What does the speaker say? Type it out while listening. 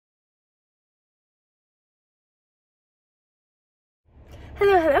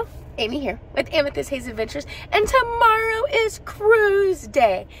Hello, hello. Amy here with Amethyst Haze Adventures, and tomorrow is cruise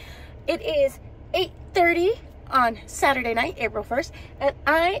day. It is 8:30 on Saturday night, April 1st, and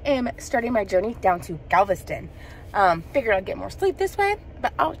I am starting my journey down to Galveston. Figured I'd get more sleep this way,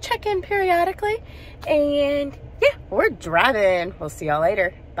 but I'll check in periodically, and yeah, we're driving. We'll see y'all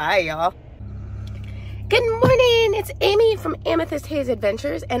later. Bye, y'all. Good morning. It's Amy from Amethyst Haze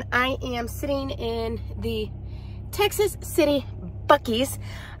Adventures, and I am sitting in the Texas City Buc-ee's.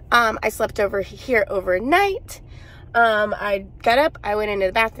 I slept over here overnight. I got up, I went into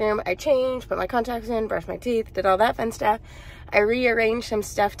the bathroom, I changed, put my contacts in, brushed my teeth, did all that fun stuff. I rearranged some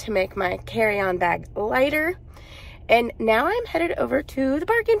stuff to make my carry-on bag lighter. And now I'm headed over to the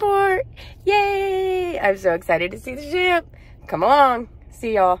parking port. Yay! I'm so excited to see the ship. Come along.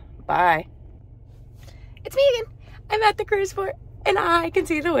 See y'all. Bye. It's me again. I'm at the cruise port, and I can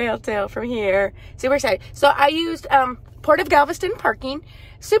see the whale tail from here. Super excited. So I used Port of Galveston parking.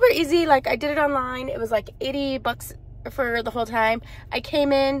 Super easy. Like, I did it online. It was like 80 bucks for the whole time. I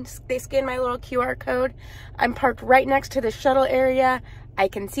came in, they scanned my little QR code. I'm parked right next to the shuttle area. I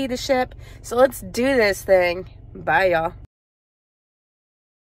can see the ship. So let's do this thing. Bye, y'all.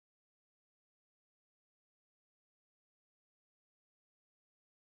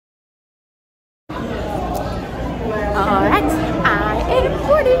 Alright, I am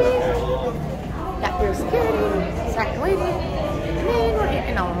boarding. Got through security, started waiting, and then we're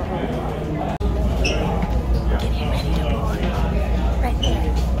getting on. Getting ready to board. Right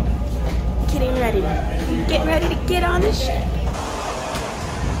there. Getting ready. Getting ready to get on the ship.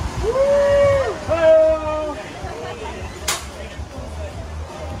 Woo-hoo!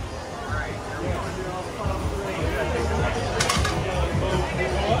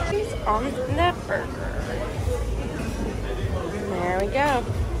 He's on the burger. There we go.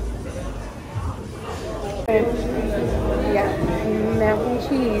 Yeah, mac and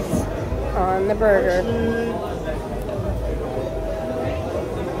cheese on the burger.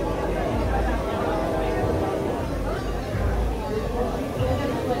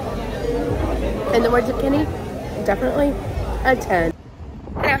 In the words of Kenny, definitely a 10.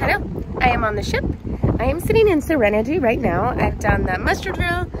 Hello, hello. I am on the ship. I am sitting in Serenity right now. I've done the muster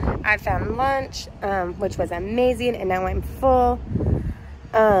drill. I found lunch, which was amazing, and now I'm full.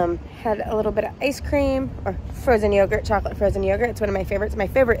 Had a little bit of ice cream or frozen yogurt, chocolate frozen yogurt. It's one of my favorites. My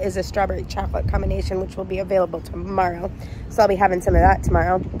favorite is a strawberry chocolate combination, which will be available tomorrow. So I'll be having some of that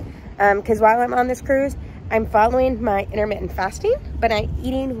tomorrow. Because while I'm on this cruise, I'm following my intermittent fasting, but I'm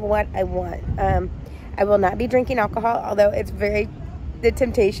eating what I want. I will not be drinking alcohol, although the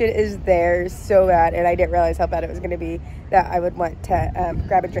temptation is there so bad, and I didn't realize how bad it was going to be that I would want to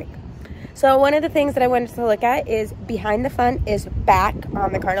grab a drink. So one of the things that I wanted to look at is Behind the Fun is back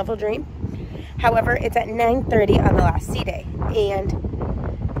on the Carnival Dream. However, it's at 9:30 on the last sea day, and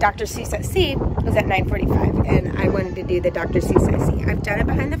Dr. Seuss at Sea was at 9:45, and I wanted to do the Dr. Seuss at Sea. I've done a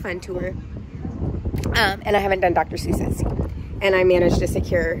Behind the Fun tour, and I haven't done Dr. Seuss at Sea. And I managed to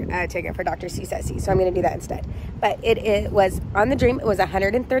secure a ticket for Dr. Seuss at Sea, so I'm going to do that instead. But it was on the Dream. It was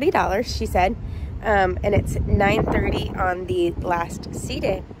 $130, she said, and it's 9:30 on the last sea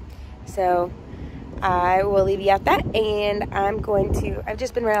day. So I will leave you at that, and I've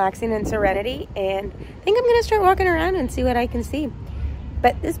just been relaxing in Serenity, and I think I'm going to start walking around and see what I can see.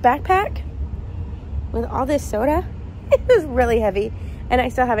 But this backpack with all this soda, it is really heavy. And I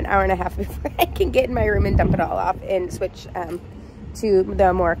still have an hour and a half before I can get in my room and dump it all off and switch to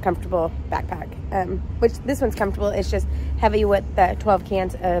the more comfortable backpack. Which this one's comfortable. It's just heavy with the 12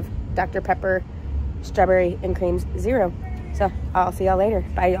 cans of Dr. Pepper, Strawberry, and Creams Zero. So I'll see y'all later.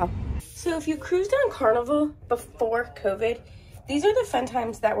 Bye, y'all. So if you cruised on Carnival before COVID, these are the fun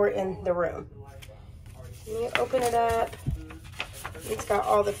times that were in the room. You open it up. It's got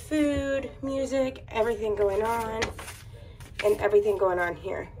all the food, music, everything going on. And everything going on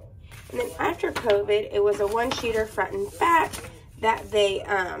here. And then after COVID, it was a one-sheeter front and back that they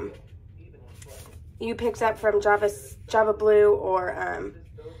you picked up from Java Blue or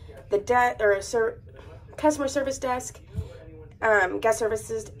the customer service desk, guest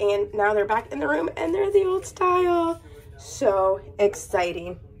services, and now they're back in the room and they're the old style. So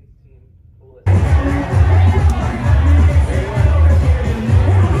exciting.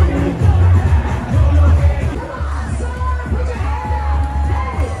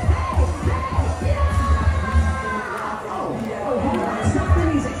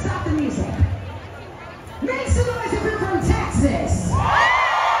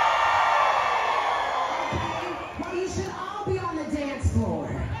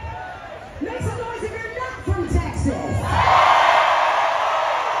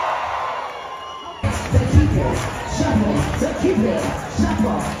 it, shuffle, to keep it,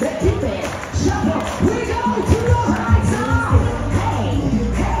 shuffle, to keep it, shuffle. We go to the right side. Hey,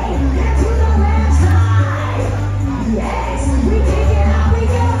 hey, and to the left side. Yes, we take it out, we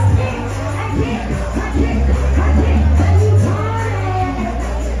go kick, and kick, and kick, and kick, and you turn it.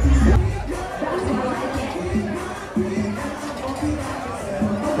 That's how I like it.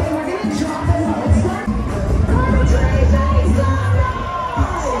 Okay, we're gonna drop it low. It's like Carnival Dream, make some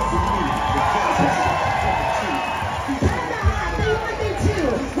noise.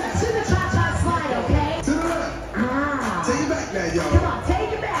 Let's do the cha-cha slide, okay? To the left. Take it back now, y'all. Come on,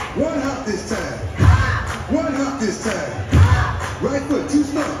 take it back. One hop this time. Hop, One hop this time. hop. Right foot, 2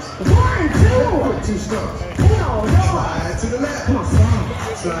 stumps. 1, 2. Left foot, 2 stumps. No, no. Slide to the left. Come on,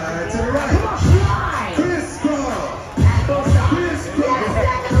 slide. Slide to the Come on, right. slide. Crisscross. Crisscross.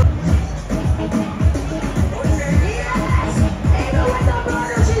 Yes. Even with the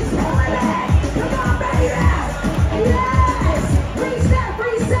burner, she's pulling it. Come on, baby. Yes. Reset,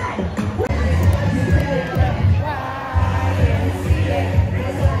 reset.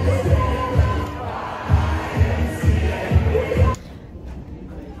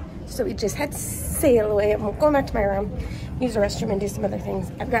 So we just had to sail away. I'm going back to my room, use the restroom, and do some other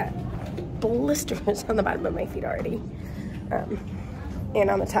things. I've got blisters on the bottom of my feet already, and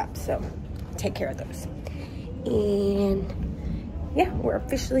on the top, so take care of those. And yeah, we're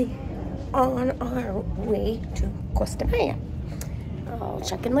officially on our way to Costa Maya. I'll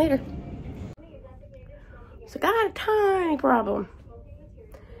check in later. So got a tiny problem.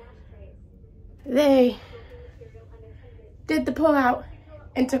 They did the pull out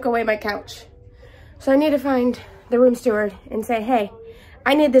and took away my couch. So I need to find the room steward and say, hey,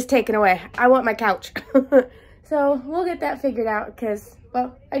 I need this taken away. I want my couch. So we'll get that figured out because,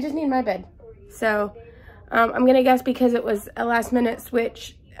 well, I just need my bed. So I'm gonna guess because it was a last minute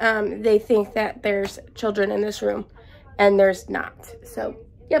switch, they think that there's children in this room and there's not. So,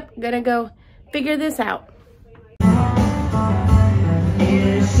 yep, gonna go figure this out.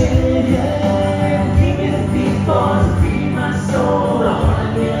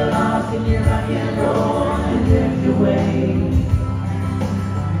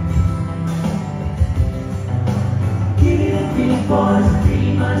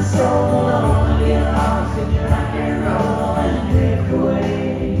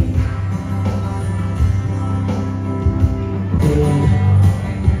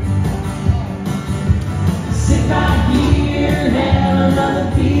 Sit back here, have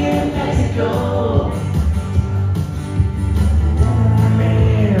another beer, Mexico.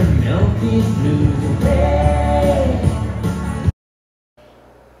 Melt these blues away.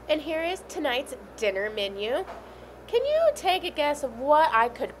 And here is tonight's dinner menu. Can you take a guess of what I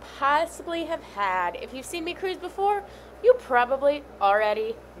could possibly have had? If you've seen me cruise before, you probably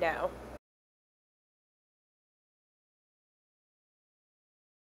already know.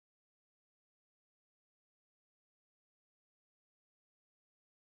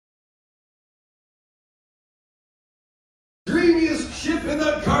 Dreamiest ship in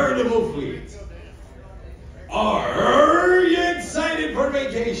the Carnival fleet. Are you excited for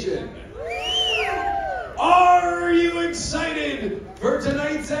vacation? Are you excited for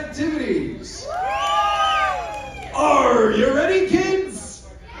tonight's activities? Are you ready, kids?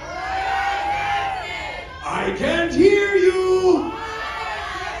 I can't hear you.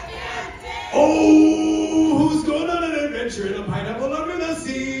 Oh, who's going on an adventure in a pineapple under the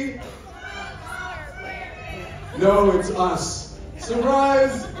sea? No, it's us.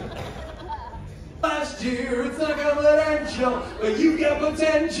 Surprise! Last year, it's not confidential, but you got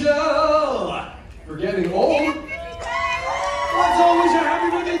potential. For getting old? Let's all wish a happy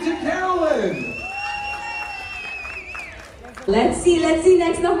birthday to Carolyn. Let's see.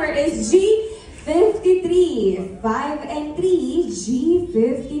 Next number is G53. 5 and 3,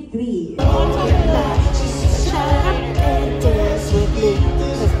 G53.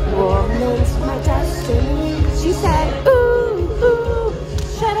 She said, ooh, ooh,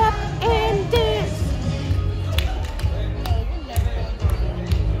 shut up and dance.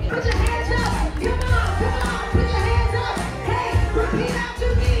 Put your hands up. Come on, put your hands up. Hey, repeat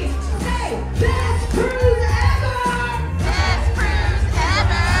after me. Say, best cruise ever. Best cruise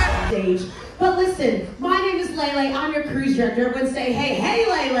ever. Stage. But listen, my name is Lele. I'm your cruise director. Everyone say, hey, hey,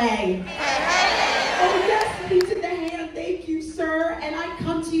 Lele. Oh, yes, me to the hand. Thank you, sir. And I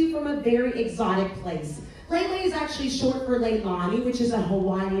come to you from a very exotic place. Lele is actually short for Leilani, which is a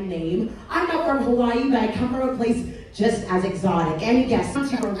Hawaiian name. I'm not from Hawaii, but I come from a place just as exotic. And yes, I'm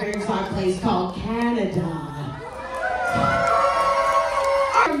from a very exotic place called Canada.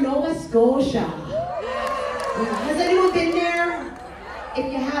 Nova Scotia. Has anyone been there? If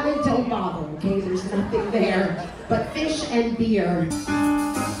you haven't, don't bother, okay? There's nothing there but fish and beer.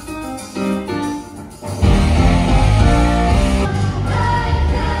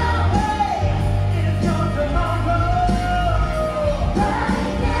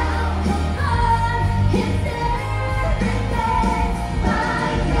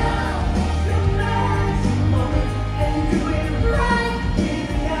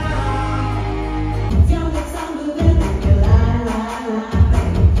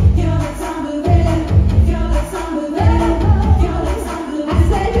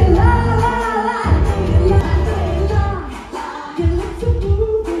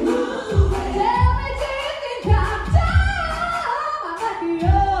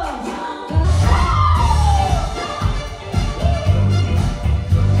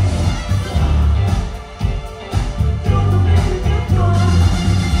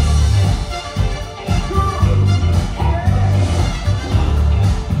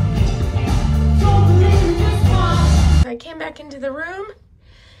 Into the room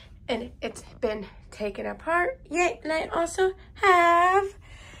and it's been taken apart. Yay, and I also have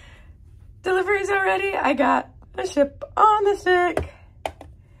deliveries already. I got a ship on the stick,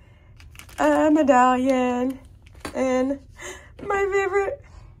 a medallion, and my favorite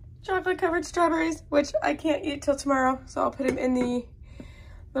chocolate covered strawberries, which I can't eat till tomorrow, so I'll put them in the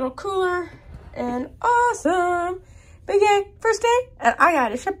little cooler. And awesome, but yay, first day and I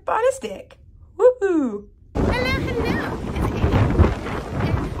got a ship on a stick. Woohoo! Hello, hello.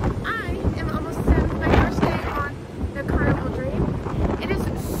 Carnival Dream. It is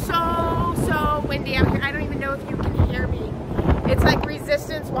so windy out here. I don't even know if you can hear me. It's like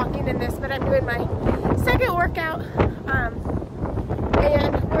resistance walking in this, but I'm doing my second workout.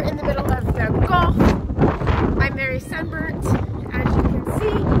 And we're in the middle of the Gulf. I'm very sunburnt, as you can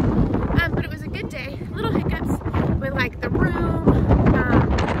see. But it was a good day. Little hiccups with like the room,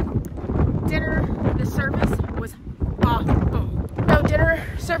 dinner. The service was awful. No, dinner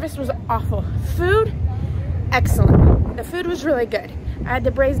service was awful. Food, excellent. The food was really good. I had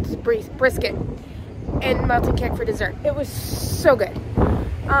the braised brisket and melted cake for dessert. It was so good.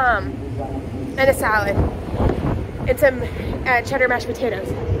 And a salad and some cheddar mashed potatoes.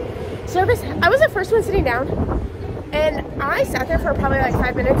 Service, I was the first one sitting down and I sat there for probably like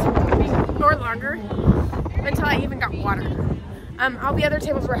 5 minutes or longer until I even got water. All the other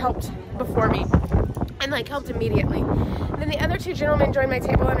tables were helped before me and like helped immediately. And then the other two gentlemen joined my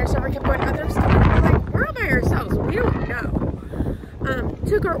table and our server kept going, others we're like, we're all by ourselves, we don't know.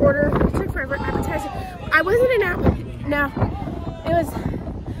 Took our order, took forever, advertising. I wasn't in out, now, it was,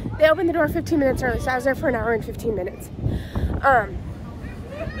 they opened the door 15 minutes early, so I was there for an hour and 15 minutes.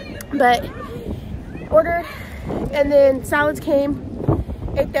 But ordered, and then salads came,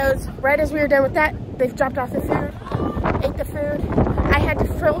 ate those. Right as we were done with that, they dropped off the food, ate the food. I had to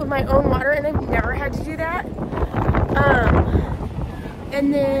fill with my own water, and I've never had to do that.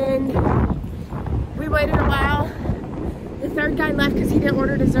 And then we waited a while. The third guy left because he didn't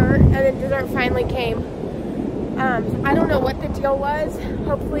order dessert, and then dessert finally came. I don't know what the deal was.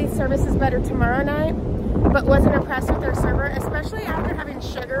 Hopefully service is better tomorrow night, but wasn't impressed with their server, especially after having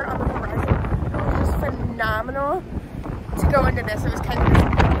sugar on the horizon. It was just phenomenal to go into this. It was kind of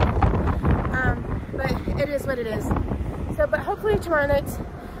disappointing. But it is what it is. So, but hopefully tomorrow night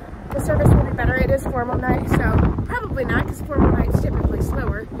the service will be better. It is formal night, so probably not, because formal night's typically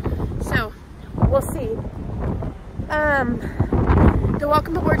slower. So we'll see. The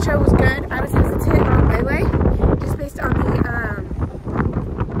welcome aboard show was good. I was hesitant on Waylay, just based on the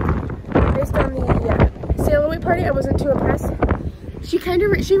sail away party. I wasn't too impressed. She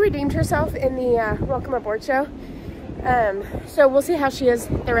redeemed herself in the welcome aboard show. So we'll see how she is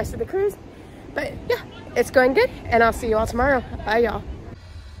the rest of the cruise. But yeah, it's going good, and I'll see you all tomorrow. Bye, y'all.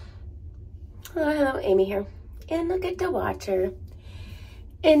 Hello, Amy here, and look at the water.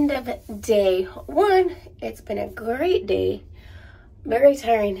 End of day one. It's been a great day. Very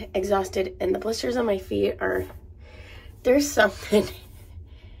tiring, exhausted, and the blisters on my feet are, there's something.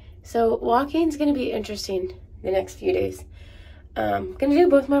 So walking's gonna be interesting the next few days. Gonna do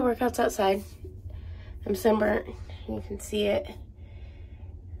both my workouts outside. I'm sunburnt, you can see it.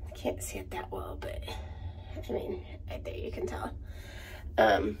 I can't see it that well, but I mean, right there you can tell.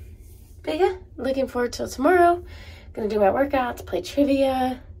 But yeah, looking forward till tomorrow. Gonna do my workouts, play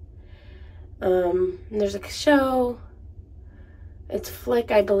trivia. There's a show. It's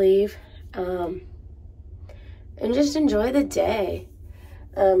Flick, I believe. And just enjoy the day.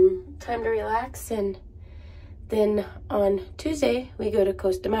 Time to relax, and then on Tuesday we go to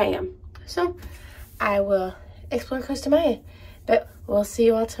Costa Maya. So I will explore Costa Maya. But we'll see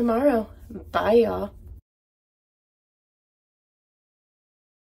you all tomorrow. Bye, y'all.